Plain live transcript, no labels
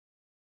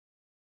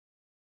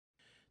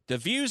The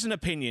views and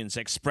opinions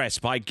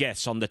expressed by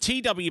guests on the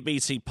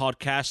TWBC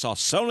podcast are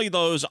solely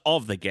those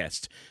of the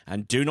guest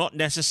and do not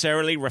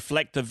necessarily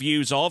reflect the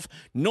views of,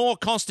 nor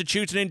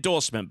constitute an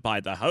endorsement by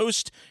the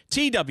host,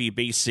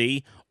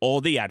 TWBC,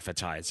 or the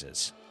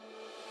advertisers.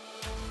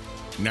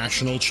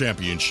 National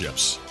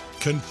championships,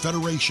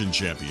 Confederation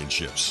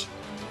championships,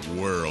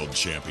 World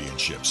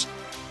championships,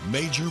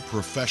 major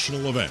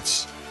professional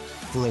events.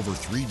 For over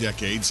 3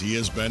 decades, he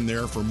has been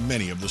there for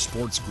many of the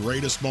sport's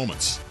greatest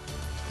moments.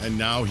 And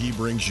now he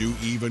brings you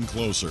even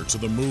closer to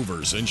the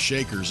movers and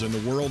shakers in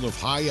the world of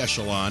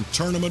high-echelon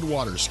tournament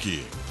water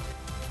skiing.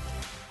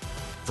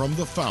 From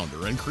the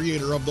founder and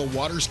creator of the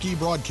Waterski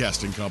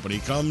Broadcasting Company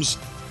comes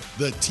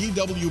the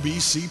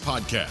TWBC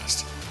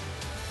Podcast.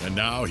 And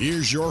now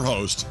here's your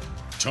host,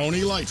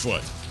 Tony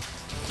Lightfoot.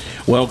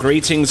 Well,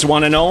 greetings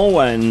one and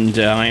all, and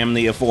I am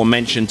the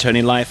aforementioned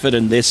Tony Lightfoot,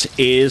 and this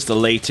is the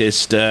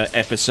latest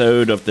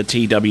episode of the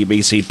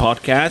TWBC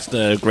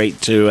podcast. Great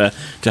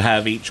to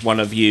have each one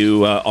of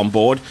you on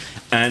board,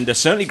 and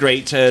certainly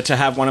great to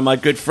have one of my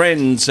good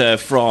friends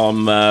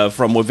from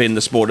within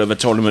the sport of a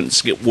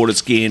tournament water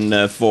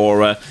skiing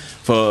for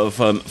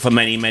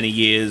many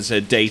years,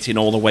 dating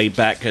all the way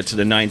back to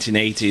the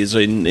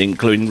 1980s,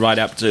 including right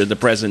up to the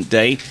present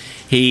day.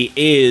 He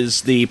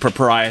is the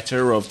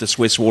proprietor of the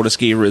Swiss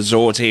Waterski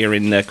Resort here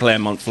in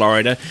Claremont,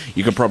 Florida.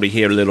 You can probably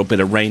hear a little bit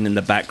of rain in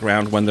the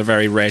background, one of the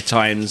very rare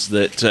times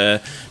that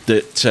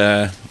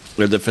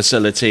the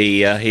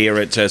facility here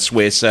at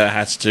Swiss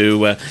has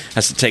to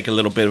take a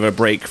little bit of a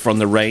break from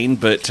the rain.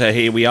 But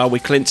here we are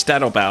with Clint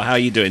Stadlbaur. How are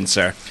you doing,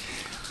 sir?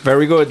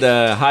 Very good.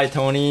 Hi,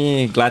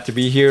 Tony. Glad to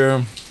be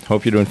here.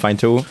 Hope you're doing fine,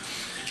 too.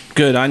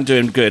 Good. I'm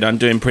doing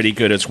pretty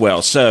good as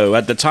well. So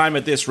at the time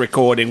of this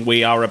recording,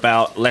 we are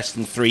about less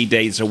than 3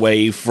 days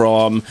away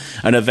from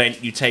an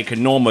event you take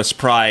enormous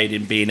pride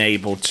in being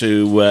able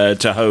to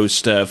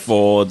host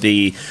for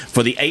the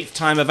 8th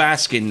time of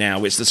asking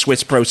now. It's the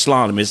Swiss Pro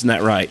Slalom, isn't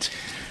that right?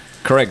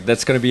 Correct.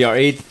 That's going to be our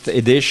 8th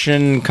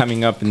edition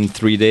coming up in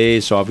 3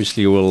 days. So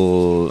obviously we're a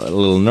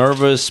little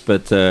nervous,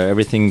 but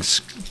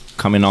everything's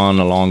coming on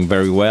along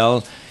very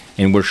well.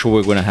 And we're sure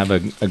we're going to have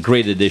a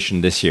great edition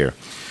this year.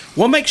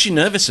 What makes you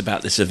nervous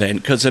about this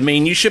event? Because, I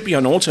mean, you should be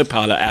on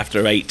autopilot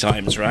after 8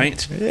 times,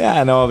 right?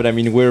 Yeah, I know, but I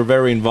mean, we're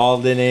very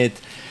involved in it.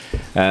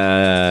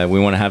 We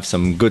want to have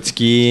some good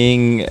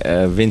skiing.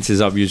 Vince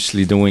is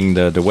obviously doing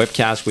the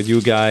webcast with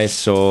you guys.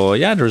 So,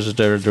 yeah, there's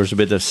a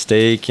bit of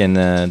stake and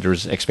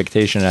there's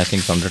expectation, I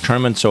think, from the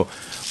tournament. So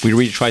we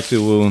really try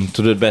to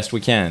do the best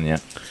we can, yeah.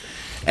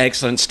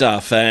 Excellent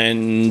stuff.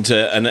 And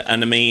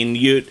I mean,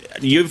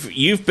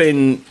 you've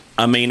been...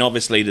 I mean,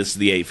 obviously, this is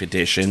the 8th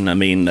edition. I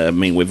mean,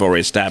 we've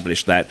already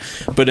established that.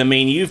 But I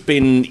mean, you've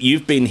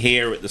been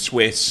here at the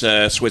Swiss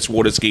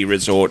Waterski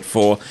Resort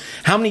for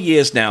how many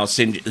years now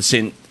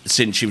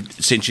since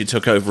you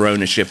took over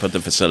ownership of the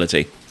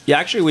facility? Yeah,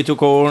 actually, we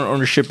took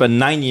ownership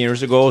 9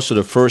 years ago. So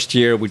the first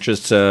year, we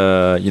just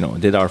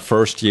did our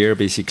first year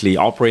basically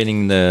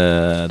operating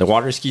the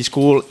water ski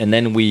school, and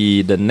then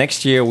the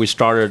next year we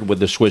started with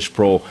the Swiss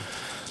Pro.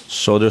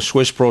 So the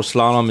Swiss Pro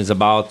Slalom is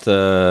about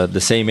the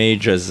same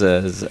age as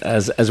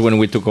when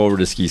we took over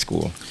the ski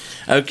school.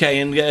 Okay,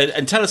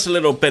 and tell us a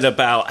little bit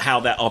about how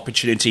that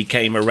opportunity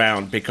came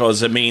around,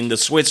 because, I mean, the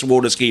Swiss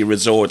Waterski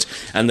Resort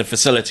and the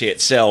facility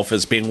itself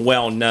has been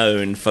well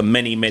known for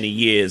many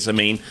years. I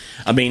mean,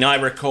 I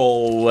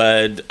recall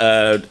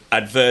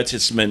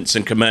advertisements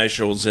and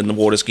commercials in the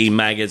Waterski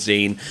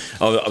magazine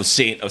of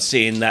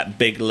seeing that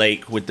big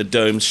lake with the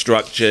dome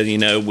structure, you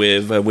know,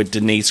 with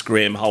Denise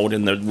Grimm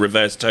holding the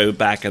reverse toe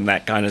back and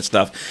that kind of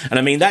stuff. And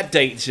I mean, that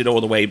dates it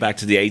all the way back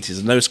to the 80s,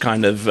 and those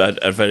kind of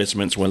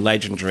advertisements were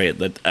legendary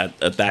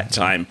at that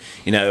time,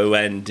 you know,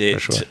 and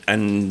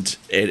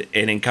it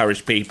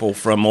encouraged people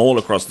from all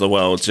across the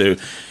world to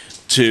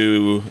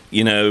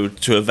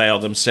avail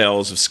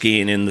themselves of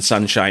skiing in the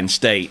Sunshine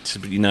State,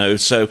 you know.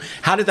 So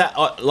how did that,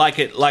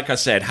 like I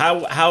said,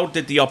 how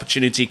did the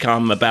opportunity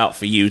come about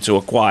for you to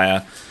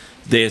acquire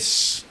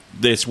this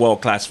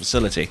world-class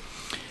facility?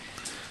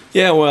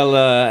 Yeah, well,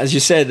 as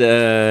you said,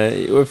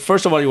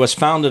 first of all, it was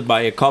founded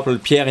by a couple,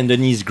 Pierre and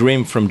Denise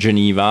Grimm from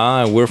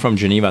Geneva. We're from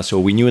Geneva, so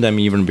we knew them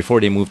even before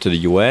they moved to the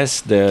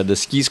U.S. The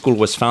ski school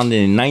was founded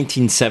in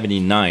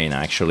 1979,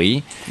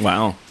 actually.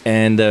 Wow.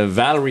 And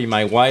Valerie,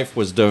 my wife,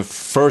 was the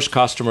first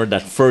customer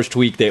that first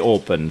week they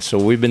opened. So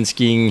we've been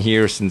skiing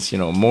here since,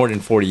 more than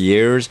 40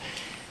 years.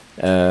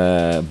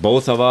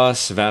 Both of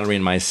us, Valerie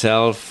and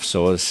myself,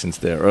 so since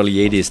the early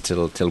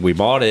 80s till we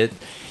bought it.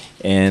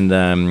 And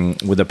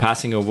with the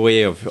passing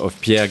away of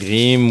Pierre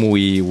Grimm,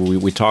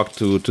 we talked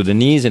to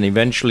Denise, and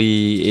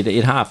eventually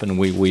it happened.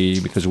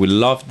 Because we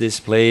love this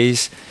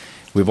place.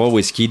 We've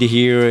always skied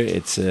here.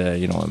 It's a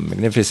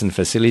magnificent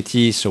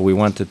facility, so we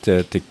wanted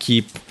to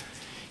keep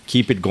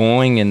keep it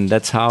going, and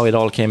that's how it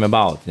all came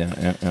about.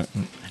 Yeah.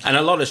 And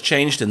a lot has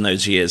changed in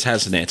those years,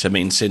 hasn't it? I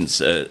mean,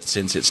 since it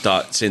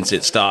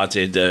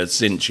started,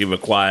 since you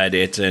acquired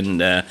it,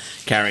 and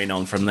carrying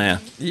on from there.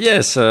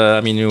 Yes,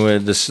 I mean,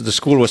 the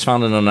school was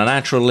founded on a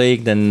natural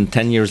lake. Then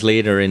 10 years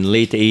later, in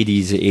late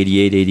 80s,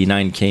 88,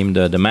 89, came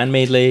the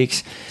man-made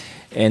lakes.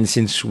 And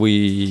since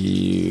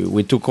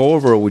we took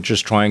over, we're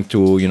just trying to,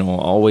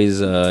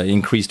 always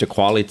increase the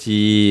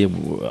quality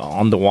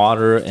on the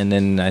water. And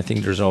then I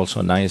think there's also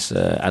a nice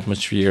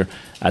atmosphere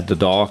at the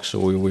dock. So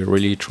we're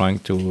really trying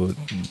to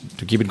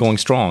keep it going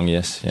strong.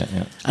 Yes,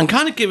 yeah. And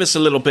kind of give us a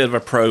little bit of a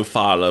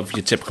profile of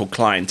your typical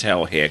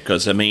clientele here,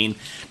 because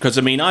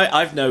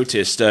I've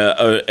noticed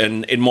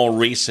in more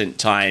recent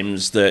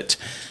times that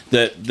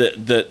the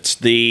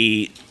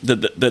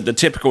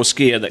typical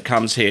skier that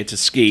comes here to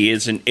ski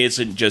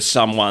isn't just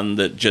someone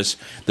that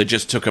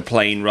just took a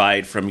plane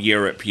ride from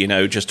Europe,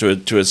 just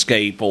to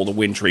escape all the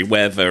wintry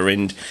weather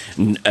and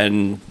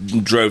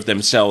drove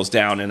themselves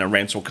down in a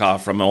rental car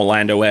from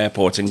Orlando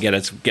Airport and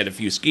get a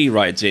few ski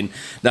rides in.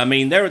 I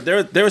mean,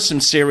 there are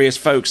some serious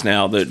folks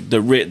now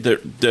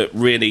that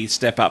really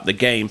step up the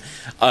game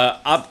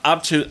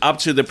up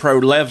to the pro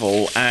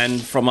level,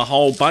 and from a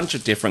whole bunch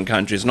of different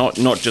countries, not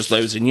just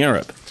those in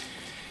Europe.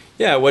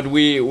 Yeah,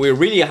 we're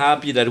really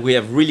happy that we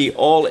have really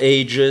all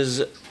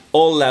ages,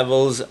 all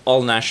levels,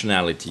 all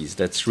nationalities.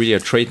 That's really a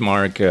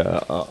trademark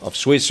of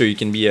Swiss. So you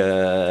can be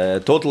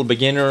a total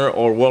beginner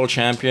or world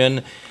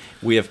champion.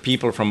 We have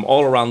people from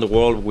all around the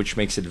world, which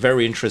makes it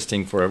very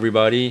interesting for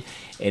everybody.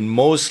 And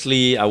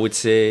mostly, I would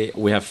say,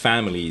 we have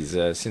families.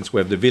 Since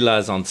we have the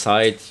villas on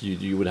site,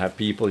 you would have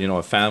people,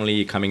 a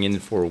family coming in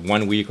for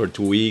 1 week or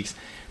 2 weeks,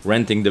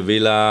 renting the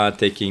villa,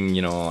 taking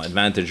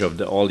advantage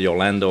of all the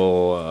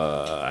Orlando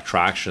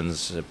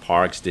attractions,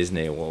 parks,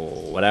 Disney,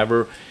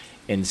 whatever,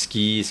 and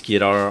ski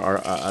at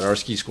our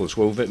ski school.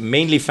 So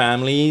mainly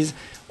families,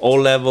 all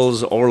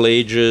levels, all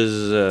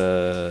ages,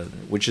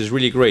 which is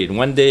really great.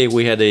 One day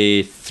we had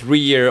a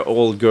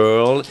 3-year-old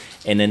girl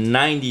and a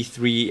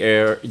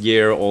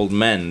 93-year-old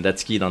man that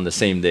skied on the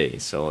same day.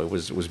 So it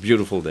was a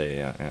beautiful day.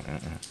 Yeah.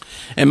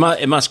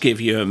 It must give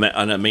you,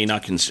 and I mean, I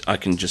can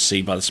just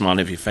see by the smile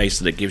of your face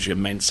that it gives you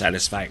immense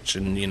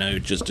satisfaction.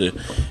 Just to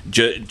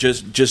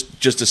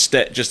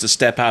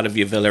step out of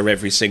your villa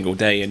every single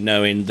day and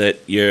knowing that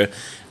you're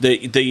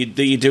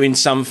doing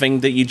something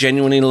that you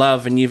genuinely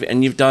love and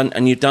you've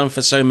done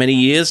for so many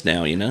years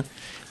now.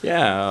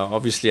 Yeah,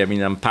 obviously, I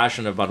mean, I'm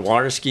passionate about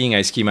water skiing.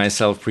 I ski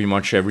myself pretty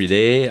much every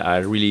day. I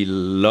really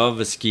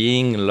love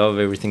skiing, love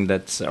everything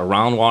that's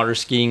around water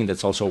skiing.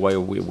 That's also why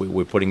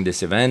we're putting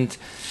this event.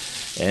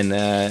 And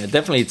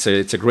definitely,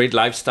 it's a great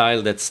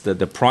lifestyle. That's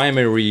the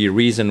primary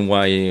reason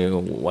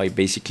why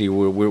basically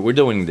we're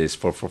doing this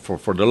for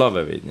the love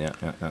of it. Yeah,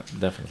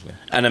 definitely.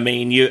 And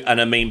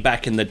I mean,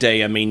 back in the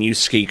day, I mean, you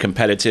ski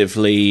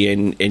competitively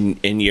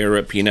in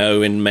Europe,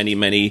 in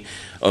many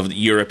of the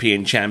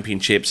European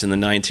championships in the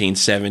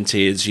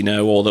 1970s,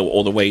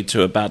 all the way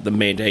to about the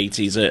mid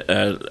 80s,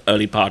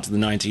 early part of the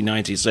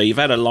 1990s. So you've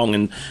had a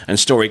long and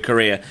storied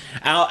career.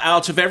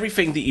 Out of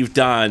everything that you've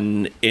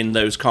done in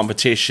those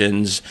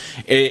competitions,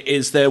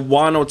 is there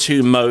one or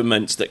two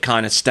moments that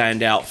kind of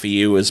stand out for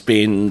you as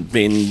being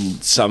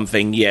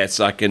something? Yes,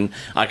 I can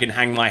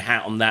hang my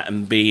hat on that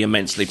and be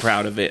immensely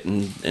proud of it.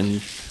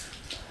 And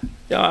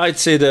yeah, I'd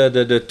say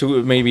the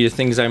two maybe the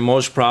things I'm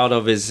most proud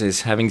of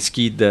is having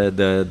skied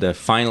the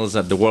finals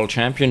at the World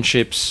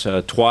Championships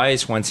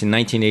twice. Once in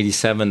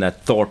 1987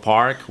 at Thorpe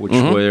Park, which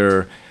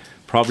were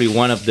probably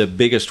one of the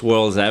biggest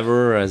whirls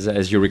ever,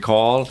 as you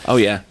recall. Oh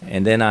yeah.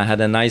 And then I had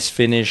a nice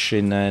finish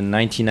in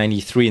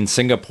 1993 in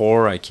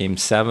Singapore. I came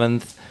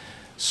 7th.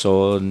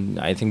 So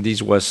I think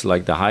this was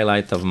like the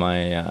highlight of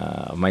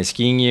my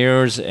skiing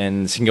years.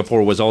 And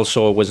Singapore was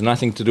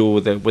nothing to do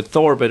with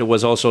Thor, but it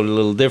was also a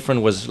little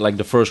different. It was like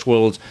the first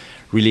Worlds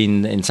really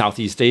in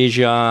Southeast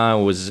Asia.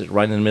 It was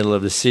right in the middle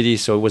of the city,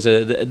 so it was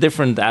a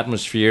different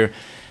atmosphere.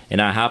 And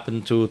I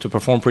happened to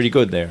perform pretty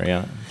good there.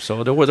 Yeah.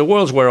 So the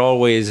Worlds were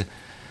always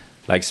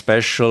like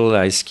special.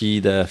 I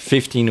skied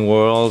 15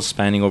 Worlds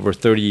spanning over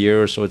 30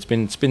 years, so it's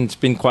been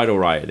quite a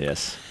ride.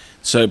 Yes.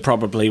 So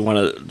probably one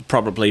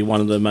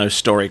of the most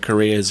storied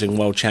careers in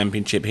World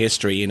Championship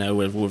history,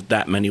 with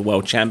that many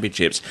World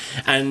Championships,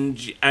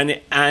 and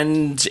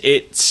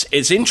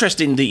it's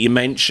interesting that you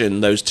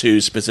mention those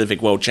two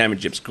specific World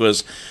Championships,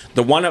 because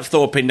the one at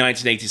Thorpe in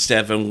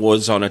 1987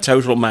 was on a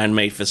total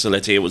man-made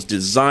facility. It was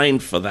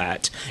designed for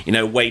that,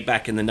 way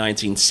back in the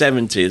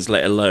 1970s,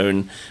 let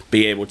alone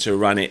be able to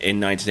run it in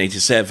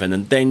 1987.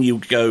 And then you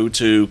go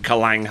to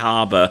Kalang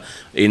Harbour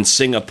in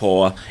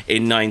Singapore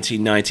in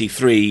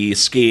 1993,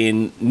 skiing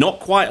not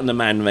quite on the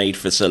man-made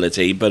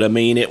facility, but I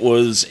mean it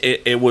was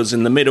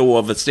in the middle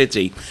of a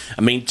city.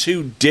 I mean,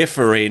 two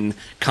differing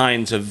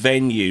kinds of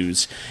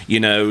venues,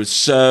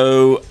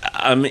 So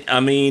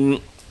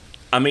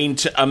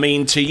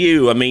to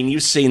you,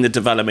 you've seen the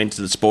development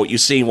of the sport.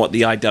 You've seen what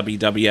the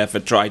IWWF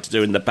have tried to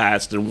do in the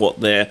past and what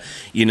they're,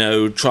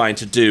 trying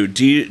to do.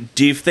 Do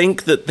you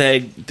think that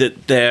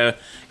they're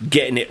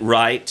getting it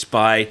right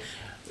by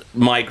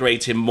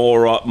migrating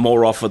more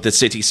off of the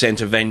city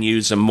centre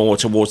venues and more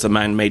towards the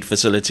man-made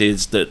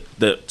facilities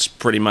that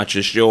pretty much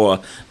assure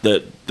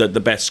that the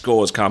best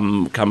scores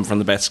come from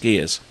the best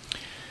skiers?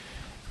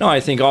 No, I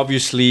think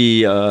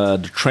obviously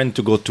the trend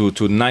to go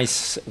to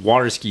nice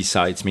water ski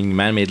sites, meaning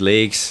man-made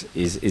lakes,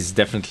 is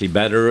definitely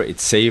better.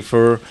 It's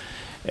safer.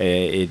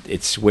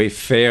 It's way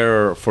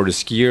fairer for the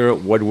skier.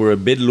 What we're a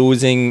bit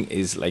losing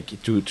is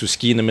like to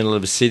ski in the middle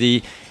of a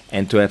city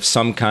and to have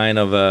some kind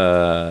of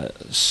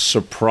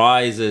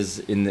surprises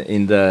in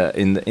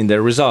the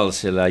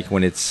results. Like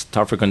when it's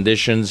tougher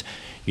conditions,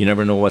 you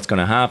never know what's going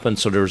to happen.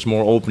 So there's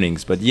more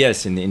openings. But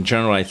yes, in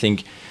general, I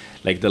think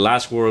like the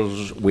last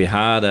Worlds we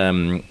had,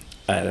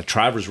 the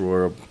Travers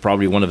were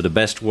probably one of the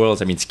best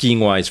worlds. I mean,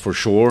 skiing-wise for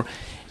sure.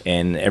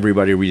 And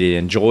everybody really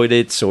enjoyed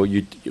it. So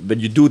you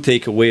do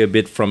take away a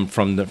bit from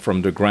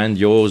the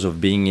grandiose of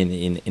being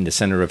in the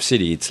center of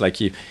city. It's like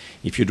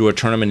if you do a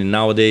tournament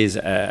nowadays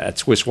at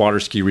Swiss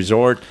Waterski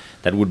Resort,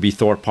 that would be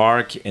Thorpe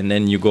Park, and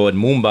then you go at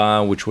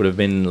Mumba, which would have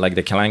been like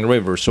the Kalang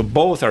River. So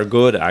both are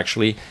good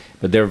actually,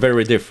 but they're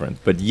very different.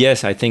 But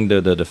yes, I think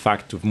the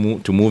fact of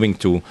moving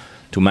to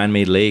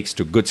man-made lakes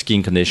to good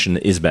skiing condition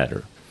is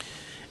better.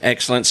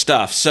 Excellent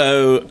stuff.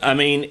 So I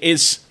mean,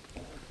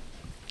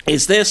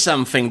 Is there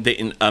something that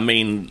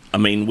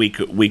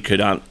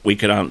we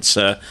could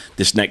answer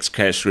this next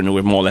question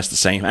with more or less the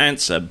same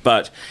answer,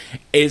 but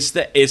is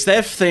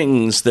there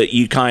things that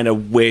you kind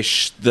of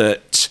wish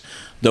that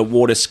the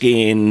water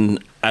skiing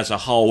as a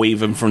whole,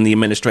 even from the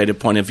administrative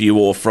point of view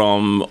or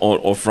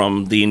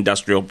from the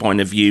industrial point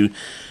of view,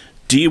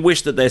 do you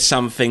wish that there's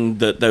something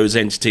that those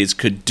entities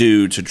could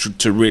do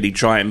to really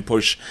try and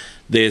push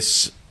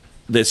this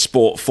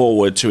sport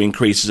forward to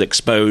increase its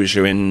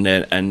exposure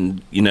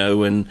and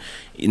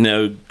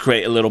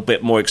create a little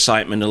bit more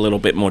excitement, a little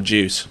bit more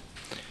juice?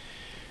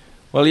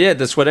 Well, yeah,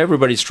 that's what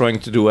everybody's trying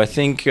to do. I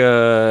think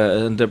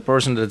the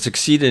person that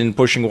succeeded in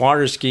pushing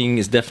water skiing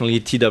is definitely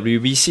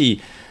TWBC.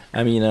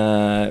 I mean,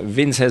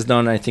 Vince has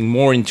done, I think,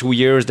 more in 2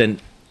 years than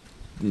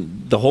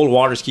the whole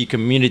water ski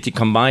community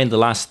combined the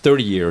last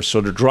 30 years.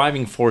 So the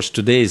driving force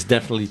today is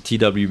definitely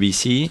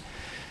TWBC.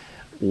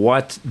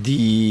 What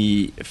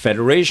the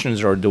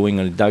federations are doing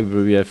on the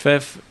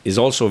WWFF is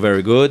also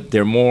very good.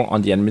 They're more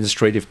on the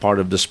administrative part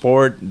of the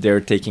sport. They're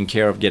taking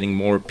care of getting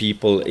more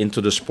people into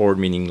the sport,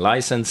 meaning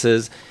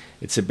licenses.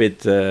 It's a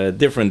bit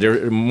different.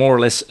 They're more or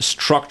less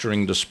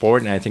structuring the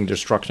sport, and I think they're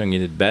structuring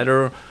it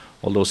better,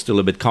 although still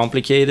a bit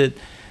complicated.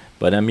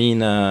 But I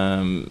mean,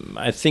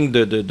 I think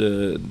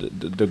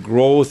the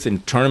growth in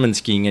tournament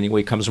skiing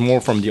anyway comes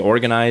more from the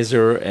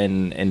organizer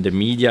and the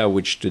media,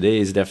 which today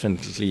is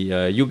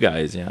definitely you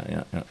guys.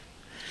 Yeah.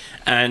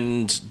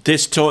 And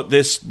this tour,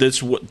 the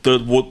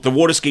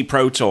Waterski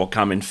Pro Tour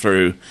coming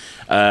through.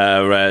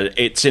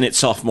 It's in its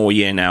sophomore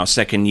year now,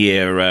 second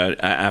year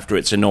after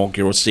its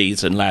inaugural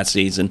season last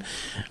season.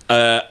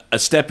 A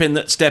step in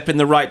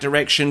the right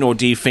direction, or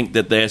do you think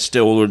that there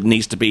still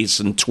needs to be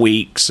some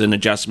tweaks and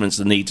adjustments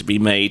that need to be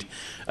made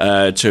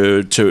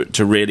to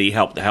really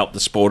help the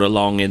sport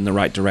along in the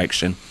right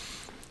direction?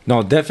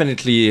 No,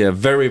 definitely a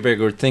very, very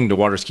good thing, the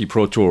Waterski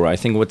Pro Tour. I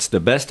think what's the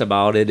best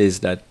about it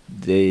is that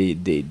they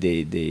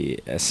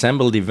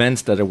assembled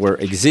events that were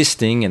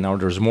existing, and now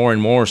there's more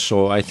and more.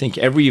 So I think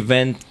every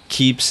event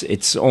keeps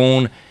its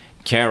own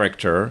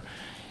character.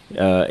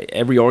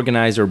 Every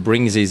organizer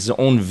brings his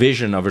own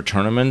vision of a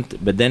tournament,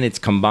 but then it's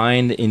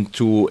combined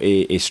into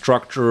a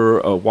structure,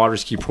 a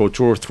Waterski Pro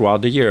Tour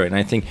throughout the year. And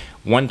I think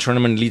one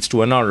tournament leads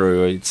to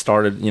another. It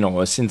started,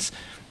 since...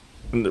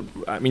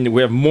 I mean,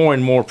 we have more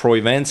and more pro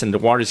events, and the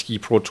Waterski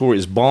Pro Tour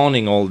is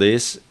bonding all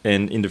this.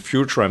 And in the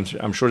future,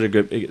 I'm sure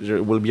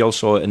there will be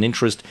also an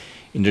interest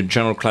in the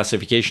general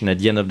classification at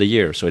the end of the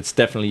year. So it's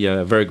definitely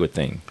a very good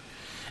thing.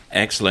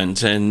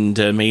 Excellent. And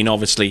I mean,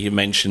 obviously, you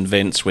mentioned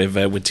Vince with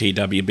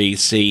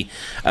TWBC.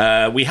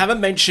 We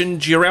haven't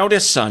mentioned your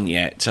eldest son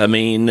yet. I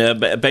mean,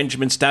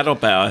 Benjamin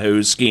Stadlbaur,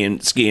 who's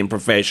skiing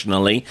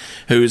professionally,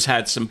 who's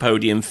had some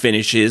podium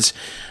finishes,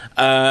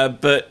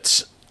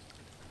 but.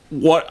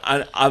 What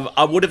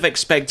I would have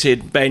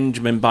expected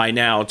Benjamin by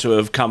now to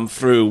have come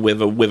through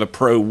with a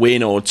pro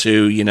win or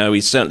two.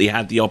 He's certainly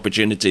had the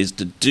opportunities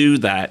to do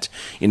that.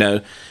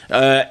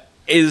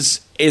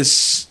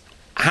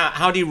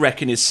 How do you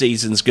reckon his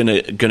season's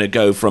gonna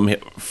go from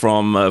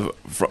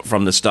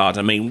the start?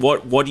 I mean,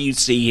 what do you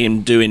see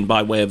him doing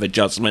by way of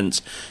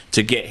adjustments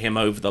to get him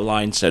over the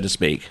line, so to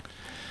speak?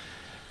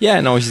 Yeah,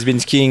 no, he's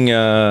been skiing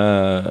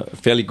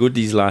fairly good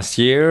these last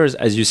years.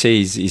 As you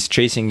say, he's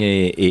chasing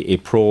a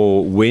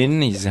pro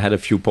win. He's had a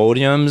few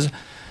podiums.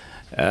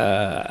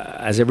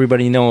 As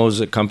everybody knows,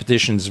 the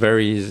competition is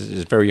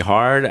very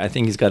hard. I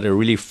think he's got to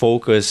really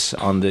focus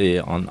on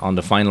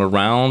the final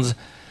rounds.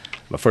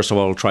 But first of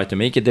all, try to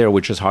make it there,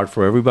 which is hard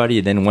for everybody.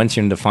 Then once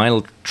you're in the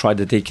final, try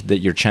to take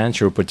your chance,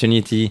 your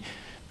opportunity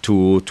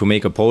to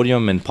make a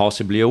podium and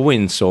possibly a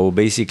win. So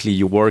basically,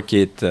 you work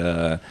it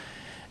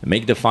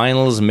make the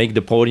finals, make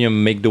the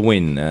podium, make the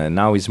win.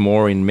 Now he's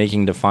more in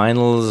making the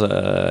finals.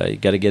 You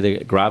got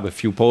to grab a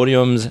few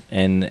podiums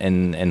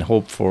and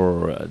hope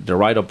for the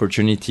right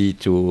opportunity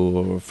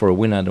for a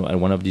win at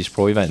one of these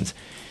pro events.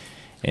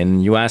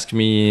 And you asked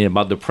me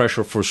about the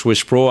pressure for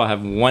Swiss Pro. I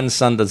have one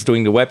son that's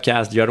doing the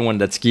webcast, the other one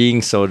that's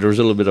skiing, so there's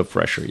a little bit of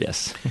pressure,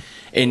 yes.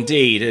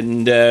 Indeed,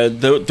 and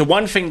the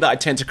one thing that I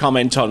tend to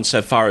comment on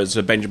so far as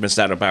Benjamin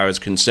Stadlbaur is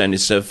concerned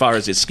is so far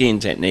as his skiing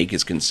technique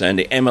is concerned,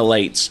 it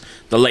emulates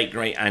the late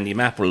great Andy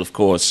Mappel, of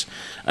course.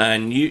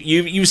 And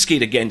you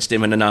skied against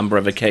him on a number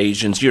of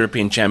occasions,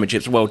 European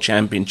Championships, World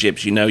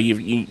Championships. You know,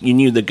 you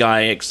knew the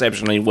guy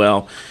exceptionally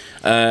well.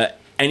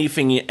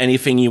 Anything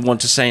you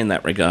want to say in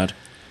that regard?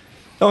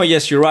 Oh,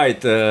 yes, you're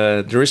right.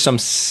 There is some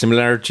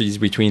similarities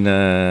between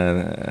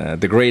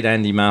the great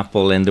Andy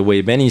Mappel and the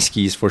way Benny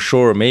skis, for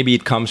sure. Maybe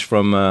it comes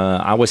from,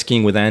 I was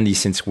skiing with Andy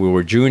since we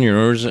were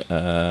juniors,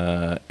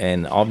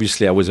 and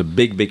obviously I was a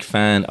big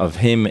fan of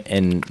him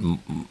and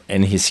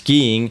his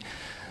skiing.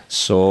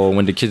 So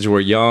when the kids were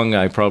young,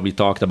 I probably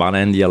talked about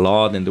Andy a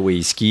lot and the way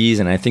he skis,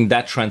 and I think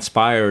that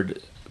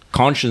transpired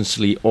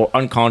consciously or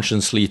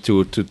unconsciously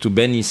to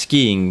Benny's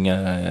skiing,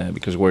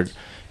 because we're,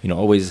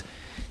 always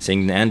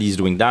saying Andy's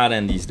doing that,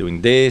 Andy's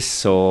doing this.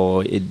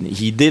 So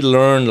he did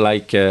learn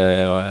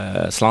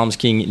slalom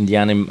skiing in the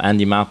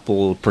Andy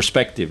Mappel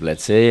perspective,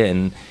 let's say,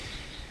 and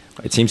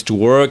it seems to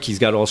work. He's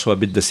got also a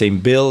bit the same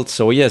build.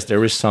 So yes,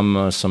 there is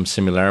some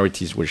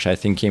similarities, which I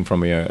think came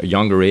from a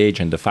younger age,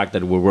 and the fact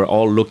that we were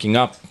all looking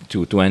up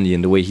to Andy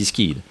and the way he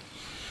skied.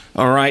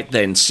 All right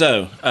then.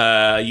 So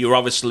you're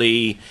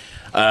obviously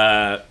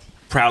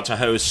proud to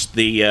host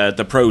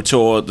the Pro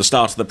Tour, the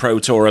start of the Pro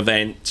Tour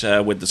event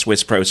with the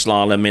Swiss Pro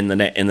Slalom in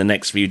the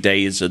next few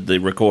days of the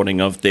recording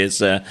of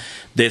this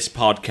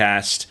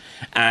podcast,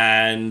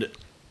 and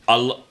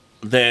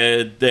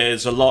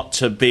there's a lot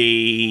to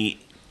be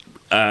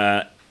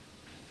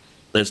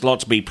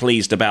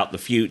pleased about the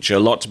future, a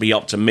lot to be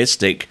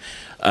optimistic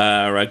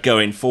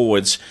going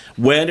forwards.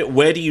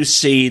 Where do you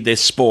see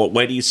this sport?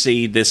 Where do you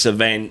see this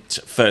event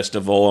first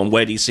of all, and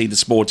where do you see the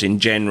sport in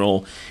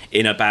general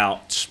in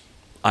about,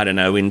 I don't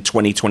know, in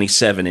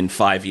 2027, in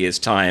 5 years'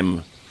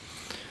 time?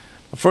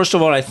 First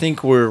of all, I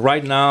think we're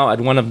right now at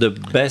one of the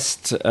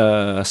best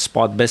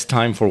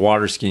time for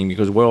water skiing,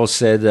 because we all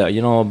said,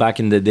 back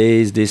in the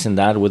days, this and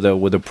that with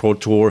the Pro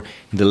Tour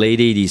in the late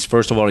 80s.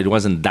 First of all, it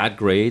wasn't that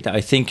great.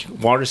 I think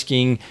water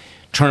skiing,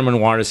 tournament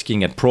water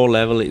skiing at pro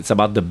level, it's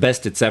about the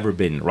best it's ever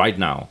been right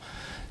now,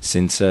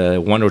 since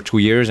 1 or 2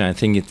 years, and I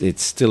think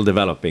it's still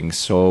developing.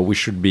 So we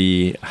should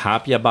be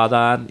happy about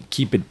that,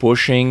 keep it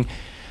pushing.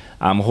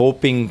 I'm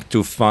hoping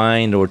to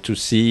find or to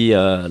see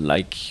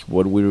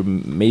what we're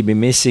maybe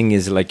missing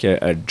is like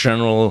a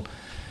general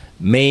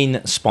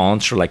main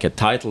sponsor, like a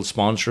title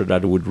sponsor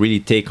that would really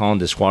take on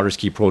this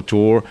Waterski Pro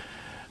Tour.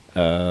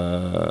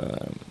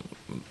 Then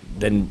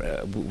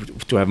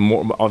to have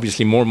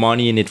more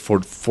money in it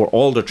for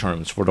all the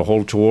terms, for the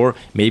whole tour.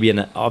 Maybe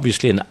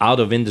obviously an out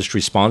of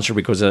industry sponsor,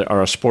 because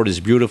our sport is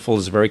beautiful,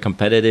 it's very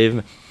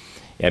competitive.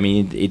 I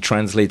mean, it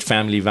translates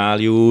family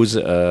values.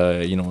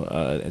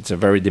 It's a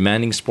very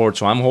demanding sport.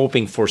 So I'm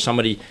hoping for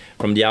somebody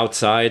from the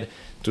outside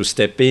to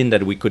step in,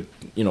 that we could,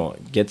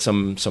 get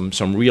some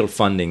real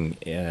funding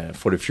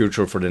for the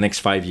future for the next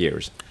 5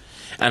 years.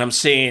 And I'm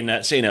seeing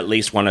at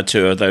least one or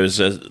two of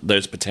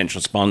those potential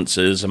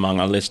sponsors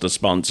among our list of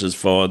sponsors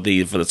for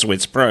the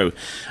Swiss Pro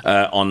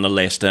on the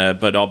list.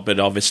 But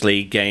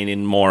obviously,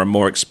 gaining more and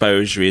more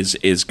exposure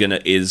is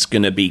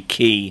gonna be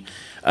key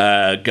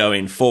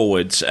going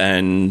forwards,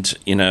 and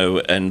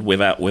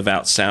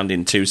without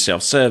sounding too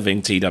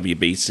self-serving,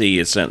 TWBC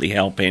is certainly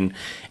helping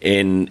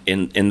in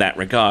that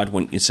regard,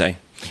 wouldn't you say?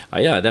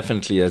 Yeah,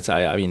 definitely.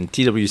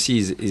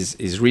 TWBC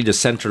is really the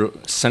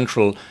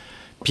central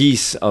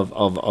piece of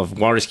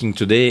water skiing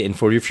today and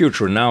for the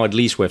future. Now at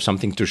least we have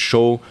something to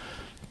show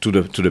to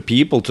the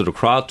people, to the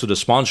crowd, to the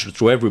sponsors,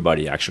 to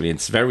everybody. Actually,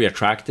 it's very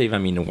attractive. I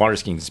mean, water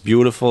skiing is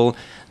beautiful.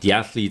 The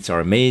athletes are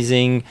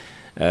amazing.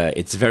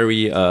 It's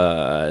very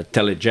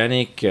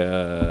telegenic,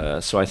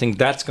 so I think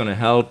that's going to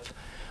help,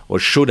 or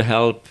should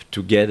help,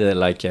 to get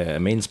a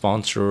main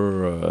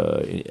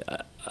sponsor.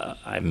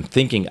 I'm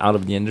thinking out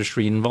of the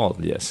industry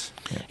involved. Yes,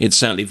 it's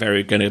certainly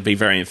going to be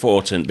very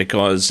important,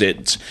 because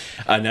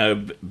I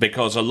know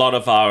because a lot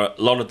of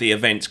the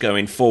events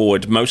going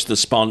forward, most of the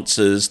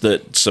sponsors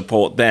that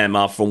support them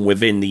are from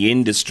within the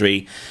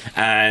industry,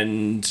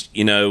 and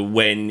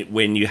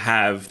when you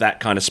have that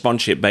kind of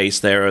sponsorship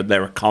base, there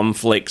are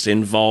conflicts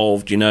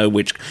involved,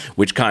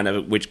 which kind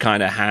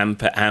of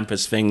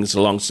hampers things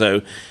along.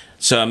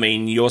 So I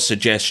mean, your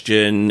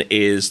suggestion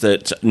is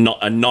that not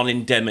a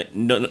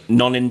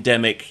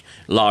non-endemic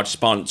large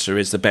sponsor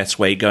is the best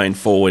way going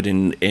forward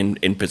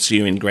in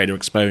pursuing greater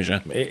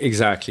exposure.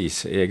 Exactly.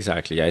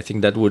 I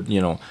think that would,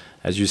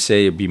 as you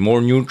say, be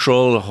more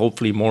neutral,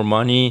 hopefully more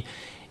money,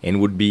 and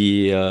would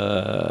be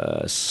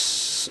one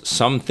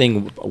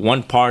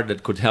part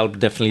that could help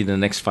definitely the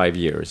next 5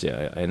 years.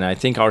 Yeah, and I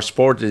think our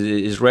sport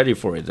is ready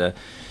for it.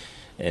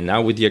 And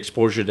now with the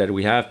exposure that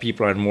we have,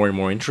 people are more and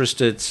more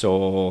interested.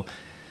 So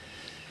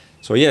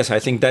So yes, I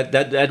think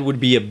that would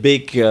be a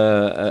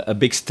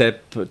big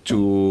step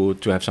to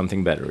have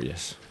something better.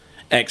 Yes.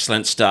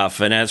 Excellent stuff.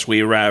 And as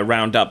we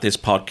round up this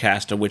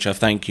podcast, which I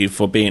thank you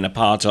for being a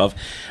part of,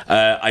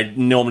 I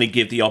normally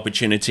give the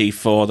opportunity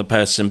for the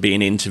person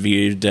being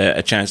interviewed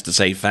a chance to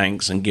say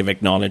thanks and give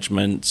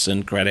acknowledgements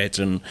and credit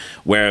and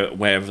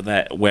wherever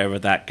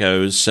that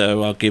goes.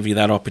 So I'll give you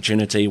that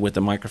opportunity with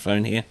the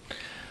microphone here.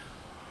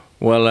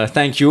 Well,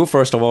 thank you,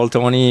 first of all,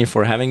 Tony,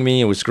 for having me.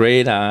 It was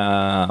great.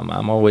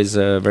 I'm always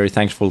very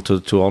thankful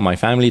to all my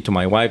family, to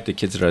my wife, the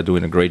kids that are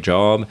doing a great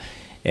job.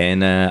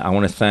 And I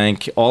want to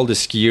thank all the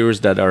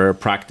skiers that are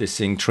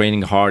practicing,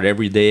 training hard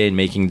every day and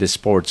making this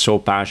sport so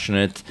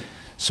passionate.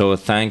 So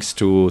thanks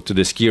to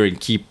the skier, and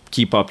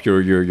keep up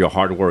your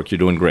hard work. You're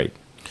doing great.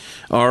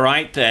 All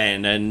right,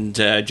 then. And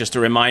just a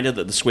reminder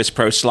that the Swiss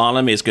Pro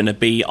Slalom is going to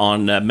be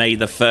on May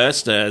the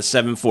 1st,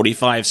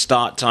 7:45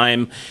 start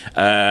time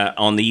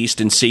on the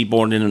Eastern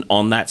Seaboard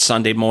on that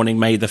Sunday morning,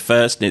 May the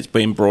 1st. And it's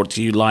been brought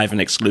to you live and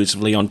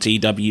exclusively on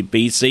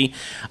TWBC.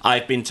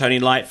 I've been Tony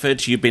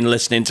Lightfoot. You've been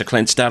listening to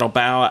Clint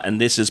Stadlbaur,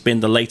 and this has been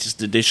the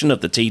latest edition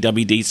of the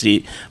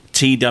TWBC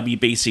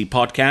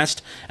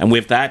podcast. And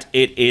with that,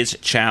 it is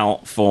ciao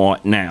for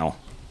now.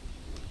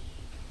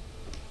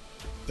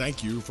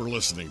 Thank you for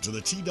listening to the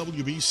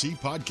TWBC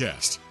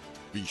podcast.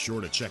 Be sure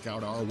to check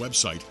out our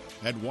website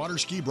at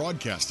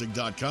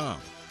waterskibroadcasting.com.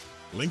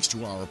 Links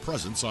to our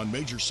presence on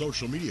major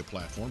social media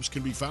platforms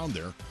can be found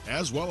there,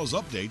 as well as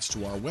updates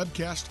to our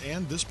webcast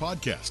and this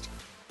podcast.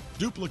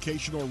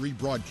 Duplication or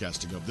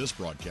rebroadcasting of this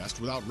broadcast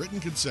without written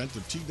consent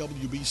of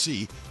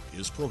TWBC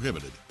is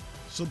prohibited.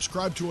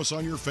 Subscribe to us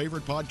on your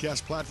favorite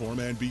podcast platform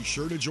and be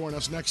sure to join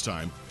us next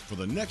time for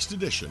the next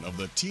edition of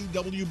the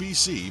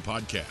TWBC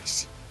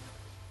podcast.